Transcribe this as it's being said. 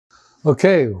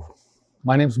Okay,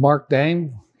 my name's Mark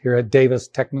Dane here at Davis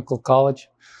Technical College.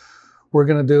 We're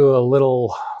going to do a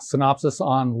little synopsis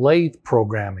on lathe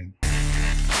programming.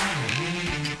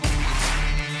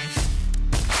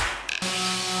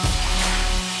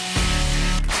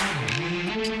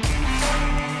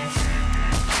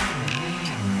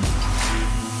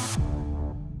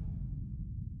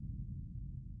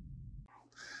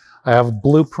 I have a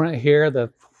blueprint here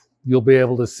that you'll be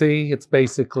able to see. It's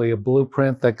basically a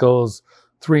blueprint that goes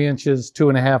 3 inches,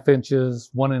 2.5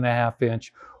 inches, 1.5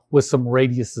 inch with some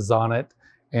radiuses on it.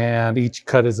 And each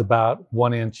cut is about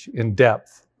 1 inch in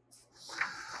depth.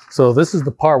 So this is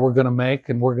the part we're going to make,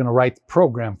 and we're going to write the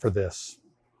program for this.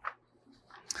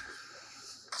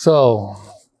 So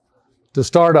to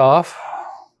start off,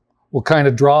 we'll kind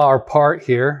of draw our part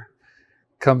here.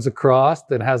 Comes across,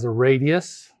 then has a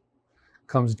radius,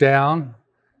 comes down,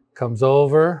 comes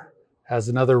over, has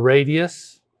another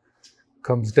radius,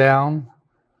 comes down,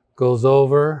 goes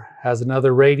over, has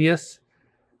another radius,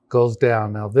 goes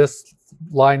down. Now this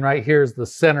line right here is the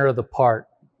center of the part.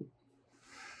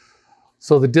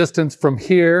 So the distance from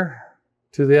here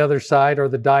to the other side, or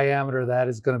the diameter of that,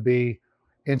 is going to be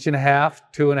 1.5 inches,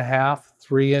 2.5,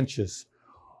 3 inches.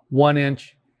 1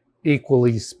 inch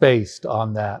equally spaced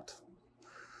on that.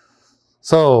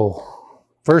 So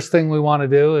first thing we want to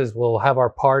do is we'll have our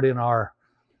part in our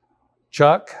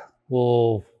chuck.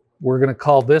 We're going to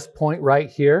call this point right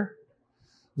here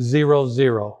 0,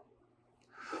 0.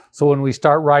 So when we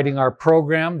start writing our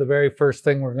program, the very first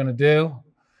thing we're going to do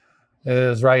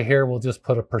is right here, we'll just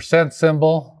put a %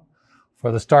 symbol.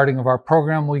 For the starting of our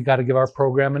program, we got to give our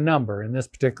program a number. In this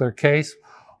particular case,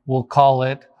 we'll call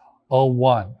it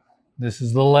 01. This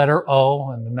is the letter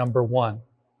O and the number 1.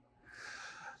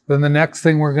 Then the next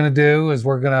thing we're going to do is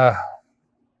we're going to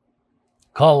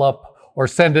call up or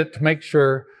send it to make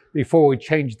sure, before we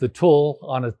change the tool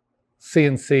on a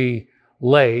CNC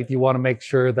lathe, you want to make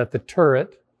sure that the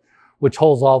turret, which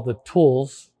holds all the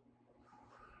tools,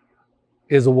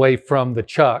 is away from the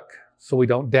chuck so we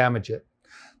don't damage it.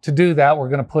 To do that, we're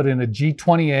going to put in a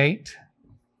G28,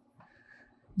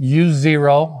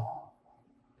 U0,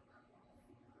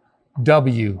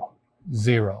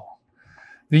 W0.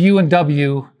 The U and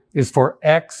W is for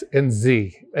X and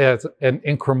Z as an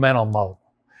incremental mode.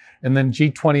 And then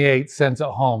G28 sends it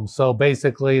home. So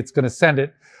basically it's going to send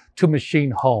it to machine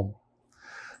home.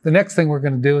 The next thing we're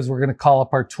going to do is we're going to call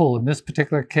up our tool. In this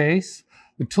particular case,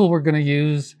 the tool we're going to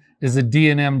use is a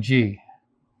DNMG.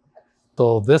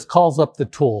 So this calls up the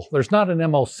tool. There's not an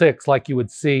M06 like you would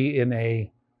see in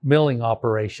a milling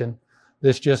operation.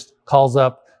 This just calls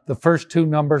up the first 2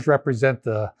 numbers represent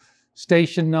the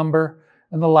station number,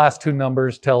 and the last 2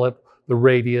 numbers tell it the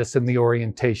radius and the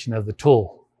orientation of the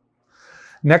tool.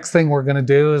 Next thing we're going to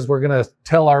do is we're going to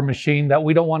tell our machine that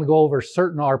we don't want to go over a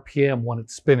certain RPM when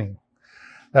it's spinning.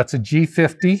 That's a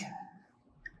G50.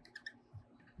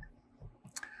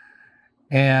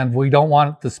 And we don't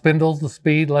want the spindles, the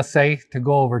speed, let's say, to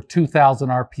go over 2,000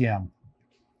 RPM.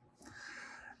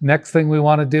 Next thing we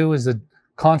want to do is a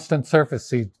constant surface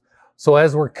speed. So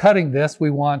as we're cutting this,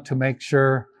 we want to make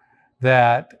sure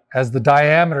that as the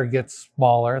diameter gets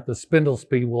smaller, the spindle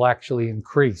speed will actually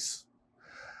increase.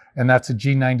 And that's a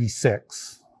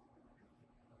G96.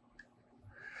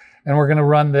 And we're going to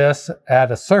run this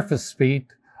at a surface speed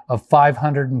of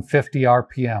 550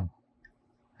 RPM.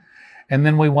 And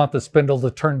then we want the spindle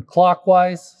to turn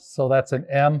clockwise, so that's an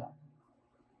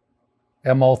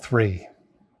MO3.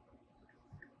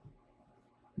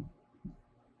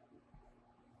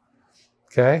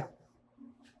 Okay.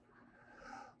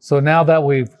 So now that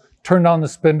we've turned on the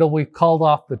spindle, we've called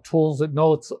off the tools. It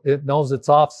knows it's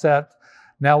offset.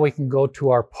 Now we can go to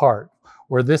our part.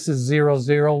 Where this is 0,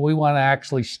 0, we want to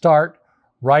actually start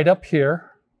right up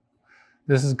here.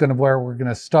 This is where we're going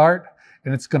to start,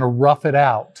 and it's going to rough it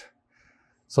out.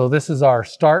 So this is our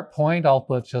start point.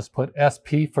 Just put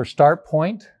SP for start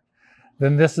point.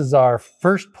 Then this is our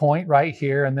first point right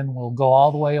here, and then we'll go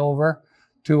all the way over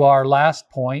to our last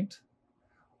point,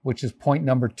 which is point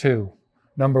number 2.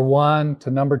 Number 1 to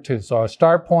number 2. So our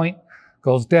start point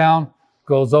goes down,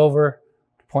 goes over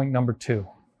to point number 2.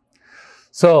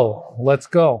 So let's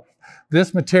go.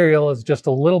 This material is just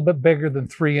a little bit bigger than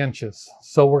 3 inches.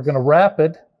 So we're going to wrap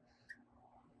it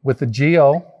with the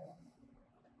GO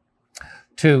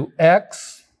to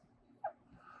X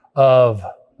of,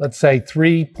 let's say,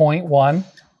 3.1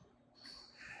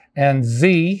 and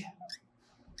Z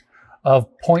of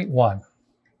 0.1.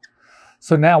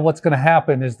 So now what's going to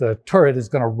happen is the turret is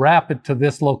going to wrap it to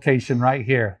this location right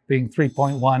here, being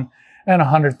 3.1 and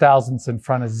 100 thousandths in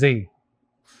front of Z.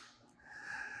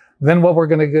 Then what we're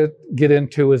going to get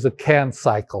into is a can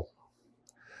cycle.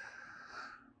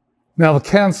 Now the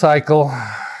can cycle,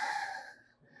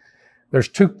 there's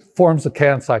two forms of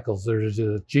can cycles. There's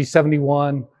a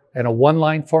G71 and a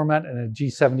one-line format, and a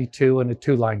G72 and a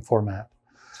two-line format.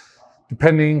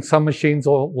 Depending, some machines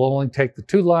will only take the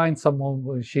two line, some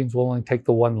machines will only take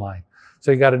the one line.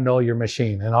 So you got to know your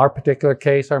machine. In our particular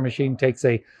case, our machine takes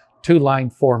a two-line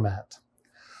format.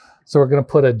 So we're going to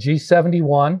put a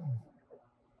G71.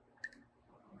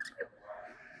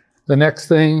 The next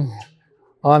thing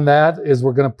on that is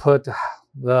we're going to put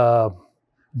the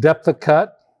depth of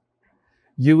cut.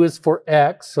 U is for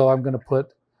X, so I'm going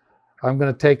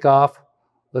to take off,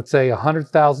 let's say 100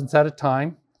 thousandths at a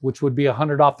time, which would be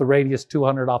 100 off the radius,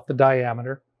 200 off the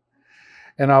diameter.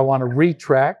 And I want to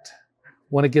retract.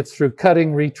 When it gets through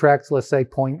cutting, retracts, let's say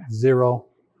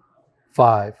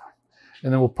 0.05.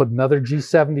 And then we'll put another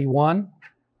G71.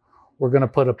 We're going to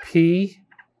put a P1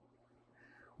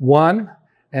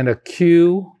 and a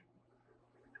Q2.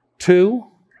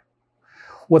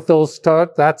 What those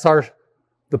start, the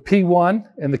P1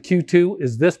 and the Q2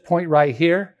 is this point right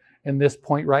here and this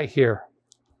point right here.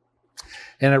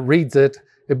 And it reads it.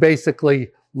 It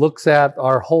basically looks at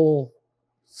our whole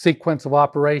sequence of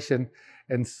operation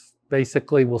and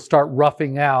basically will start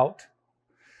roughing out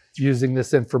using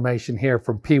this information here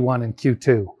from P1 and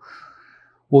Q2.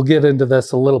 We'll get into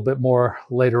this a little bit more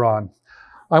later on.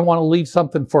 I want to leave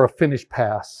something for a finish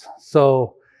pass.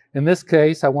 So in this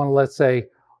case, I want to, let's say,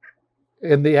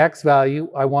 in the X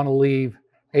value, I want to leave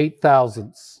 8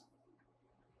 thousandths.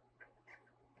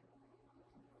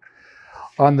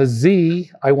 On the Z,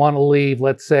 I want to leave,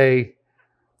 let's say,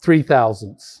 3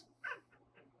 thousandths.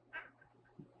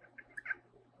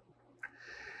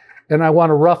 And I want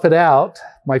to rough it out.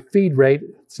 My feed rate,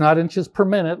 it's not inches per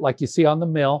minute like you see on the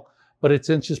mill, but it's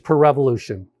inches per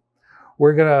revolution.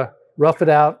 We're going to rough it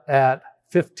out at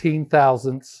 15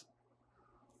 thousandths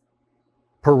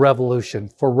per revolution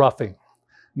for roughing.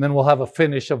 And then we'll have a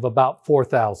finish of about 4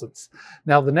 thousandths.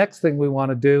 Now the next thing we want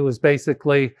to do is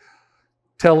basically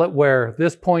tell it where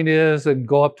this point is and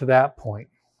go up to that point.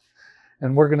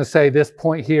 And we're going to say this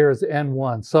point here is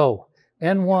N1. So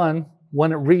N1,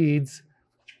 when it reads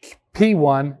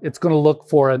P1, it's going to look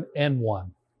for an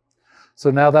N1. So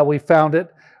now that we found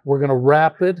it, we're going to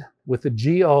wrap it with a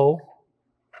GO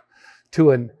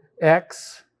to an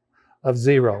X of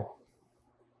 0.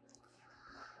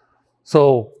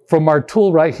 So from our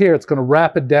tool right here, it's going to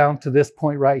wrap it down to this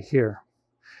point right here.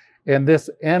 And this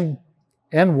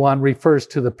N1 refers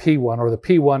to the P1, or the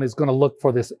P1 is going to look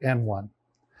for this N1.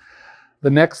 The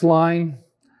next line,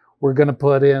 we're going to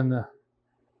put in,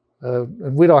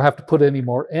 and we don't have to put any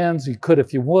more N's. You could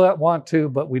if you want to,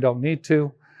 but we don't need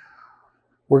to.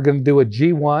 We're going to do a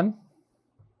G1,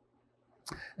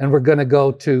 and we're going to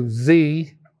go to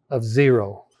Z of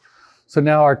 0. So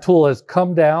now our tool has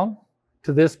come down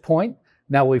to this point.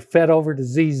 Now we fed over to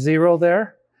Z0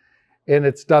 there, and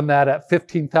it's done that at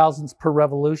 15 thousandths per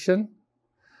revolution.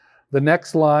 The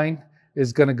next line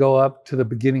is going to go up to the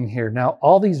beginning here. Now,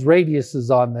 all these radiuses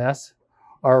on this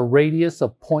are a radius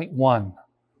of 0.1.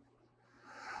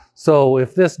 So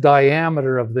if this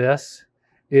diameter of this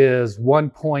is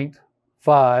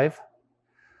 1.5,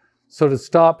 so to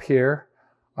stop here,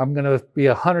 I'm going to be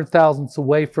 100 thousandths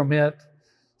away from it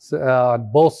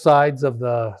on both sides of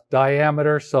the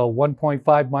diameter. So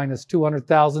 1.5 minus 200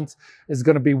 thousandths is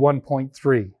going to be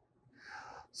 1.3.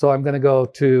 So I'm going to go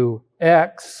to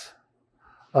X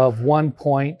of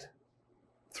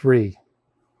 1.3,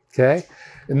 okay?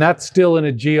 And that's still in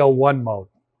a GO1 mode.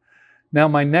 Now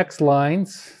my next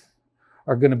lines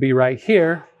are going to be right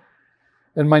here,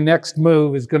 and my next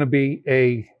move is going to be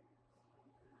a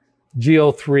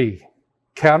GO3,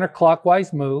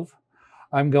 counterclockwise move.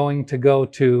 I'm going to go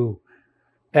to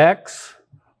X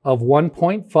of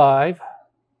 1.5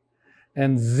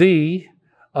 and Z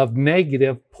of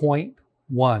negative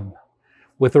 0.1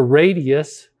 with a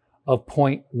radius of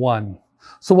 0.1.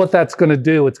 So what that's going to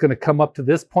do, it's going to come up to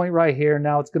this point right here.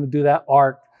 Now it's going to do that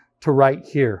arc to right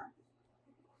here.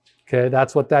 Okay,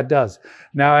 that's what that does.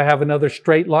 Now I have another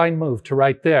straight line move to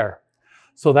right there.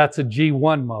 So that's a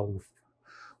G1 move,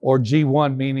 or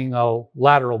G1 meaning a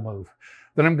lateral move.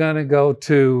 Then I'm going to go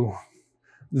to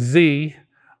Z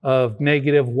of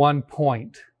negative 1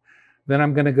 point. Then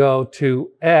I'm going to go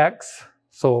to X.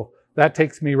 So that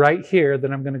takes me right here.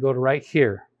 Then I'm going to go to right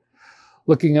here.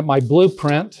 Looking at my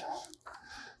blueprint,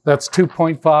 that's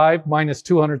 2.5 minus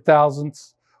 200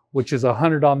 thousandths, which is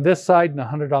 100 on this side and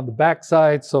 100 on the back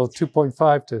side. So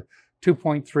 2.5 to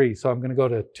 2.3. So I'm going to go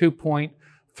to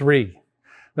 2.3.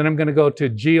 Then I'm going to go to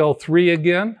GO3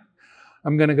 again.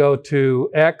 I'm going to go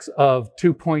to X of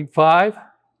 2.5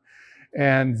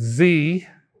 and Z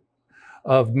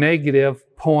of negative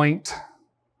 0.1.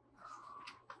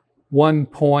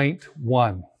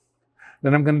 1.1.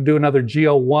 Then I'm going to do another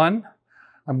GO1.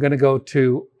 I'm going to go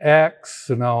to X.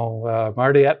 No, I'm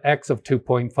already at X of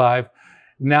 2.5.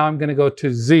 Now I'm going to go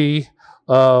to Z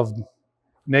of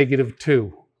negative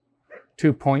 2,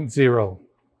 2.0.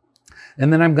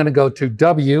 And then I'm going to go to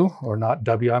W, or not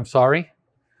W, I'm sorry.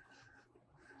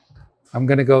 I'm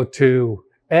going to go to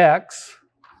X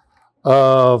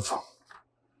of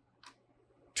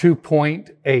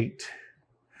 2.8.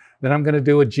 Then I'm going to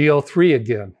do a GO3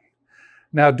 again.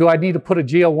 Now, do I need to put a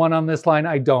GO1 on this line?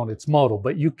 I don't. It's modal,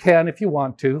 but you can if you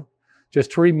want to,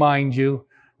 just to remind you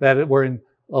that we're in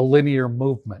a linear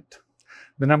movement.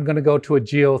 Then I'm going to go to a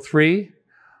GO3,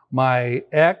 my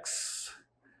X,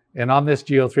 and on this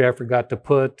GO3 I forgot to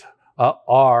put a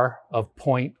R of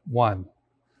 0.1.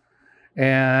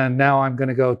 And now I'm going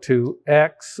to go to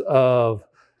X of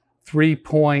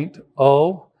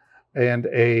 3.0 and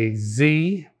a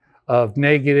Z of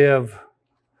negative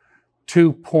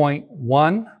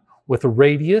 2.1 with a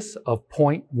radius of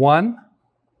 0.1.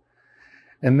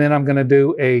 And then I'm going to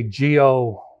do a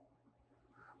GO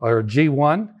or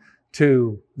G1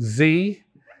 to Z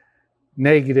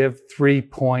negative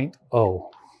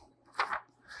 3.0.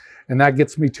 And that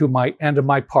gets me to my end of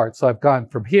my part. So I've gone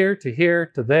from here to here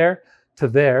to there to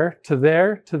there to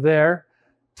there to there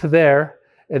to there.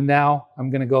 And now I'm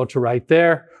going to go to right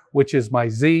there, which is my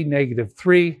Z negative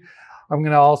 3. I'm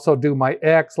going to also do my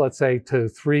X, let's say to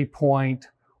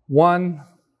 3.1.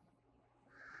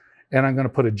 And I'm going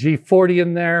to put a G40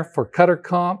 in there for cutter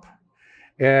comp.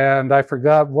 And I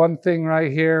forgot one thing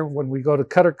right here. When we go to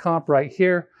cutter comp right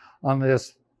here on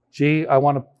this G, I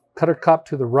want to cutter comp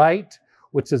to the right,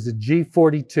 which is a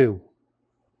G42.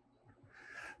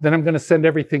 Then I'm going to send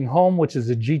everything home, which is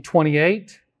a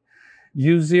G28,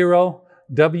 U0,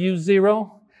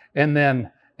 W0, and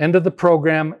then end of the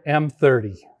program,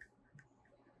 M30.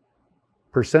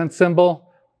 Percent symbol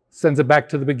sends it back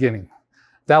to the beginning.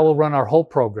 That will run our whole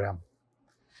program.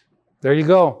 There you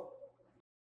go.